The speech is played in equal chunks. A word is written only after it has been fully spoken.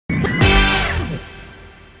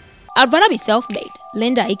I'd rather be self-made.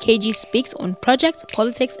 Linda Ikeji speaks on projects,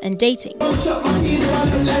 politics, and dating.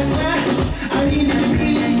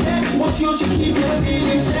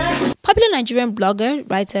 Popular Nigerian blogger,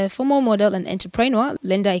 writer, former model and entrepreneur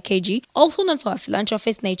Linda Ikeji, also known for her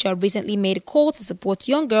philanthropist nature, recently made a call to support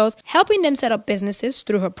young girls, helping them set up businesses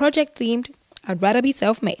through her project themed I'd rather be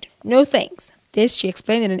self-made. No thanks. This she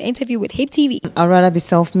explained in an interview with Hiptv. I'd rather be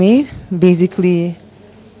self-made, basically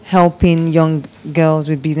helping young girls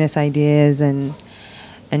with business ideas and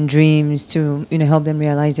dreams to help them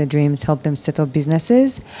realize their dreams, help them set up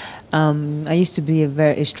businesses. I used to be a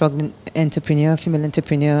very struggling entrepreneur, female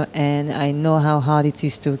entrepreneur, and I know how hard it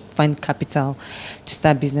is to find capital to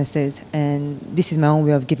start businesses. And this is my own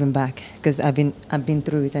way of giving back because I've been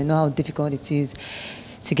through it. I know how difficult it is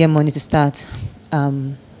to get money to start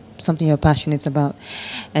something you're passionate about.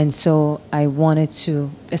 And so I wanted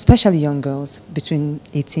to, especially young girls between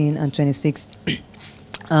 18 and 26,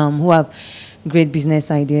 who have great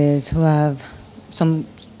business ideas, who have some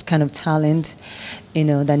kind of talent,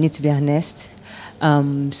 that need to be harnessed.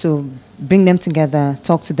 So bring them together,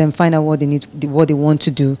 talk to them, find out what they need, what they want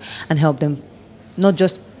to do, and help them. Not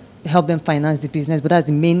just help them finance the business, but that's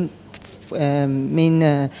the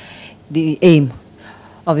the aim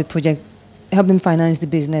of the project. Help them finance the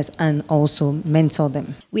business and also mentor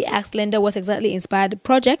them. We asked Linda what exactly inspired the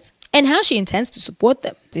project and how she intends to support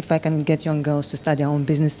them. If I can get young girls to start their own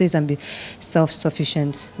businesses and be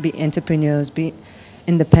self-sufficient, be entrepreneurs, be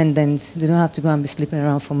independent, they don't have to go and be sleeping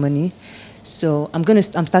around for money. So I'm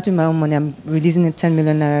starting my own money. I'm releasing a 10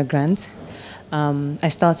 million naira grant. I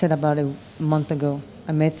started about a month ago.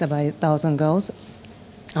 I met about 1,000 girls,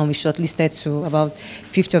 and we shortlisted to about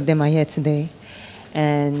 50 of them are here today.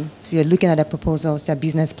 And we are looking at their proposals, their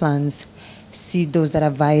business plans, see those that are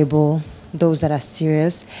viable, those that are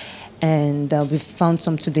serious. And we found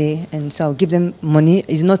some today, and so I'll give them money.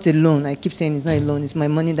 It's not a loan. I keep saying it's not a loan. It's my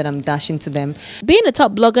money that I'm dashing to them. Being a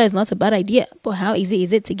top blogger is not a bad idea, but how easy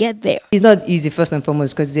is it to get there? It's not easy, first and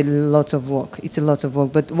foremost, because it's a lot of work. It's a lot of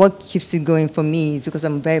work. But what keeps it going for me is because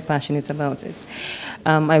I'm very passionate about it.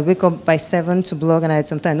 I wake up by 7 to blog, and I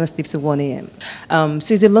sometimes don't sleep till 1 a.m.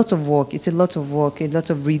 So it's a lot of work. It's a lot of work, a lot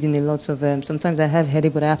of reading, a lot of... sometimes I have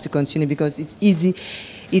headache, but I have to continue because it's easy.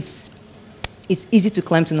 It's easy to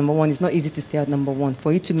climb to number one. It's not easy to stay at number one.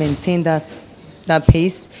 For you to maintain that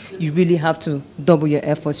pace, you really have to double your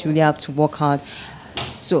efforts. You really have to work hard.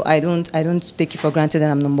 So I don't take it for granted that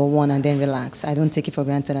I'm number one and then relax. I don't take it for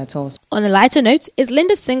granted at all. On a lighter note, is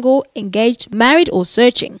Linda single, engaged, married, or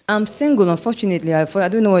searching? I'm single, unfortunately. I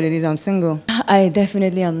don't know what it is. I'm single. I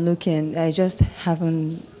definitely am looking. I just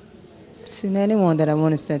haven't seen anyone that I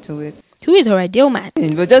want to settle with. Who is her ideal man?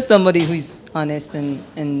 But just somebody who is honest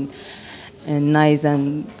and nice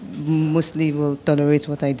and mostly will tolerate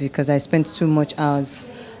what I do because I spend too much hours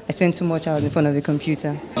in front of a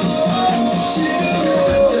computer.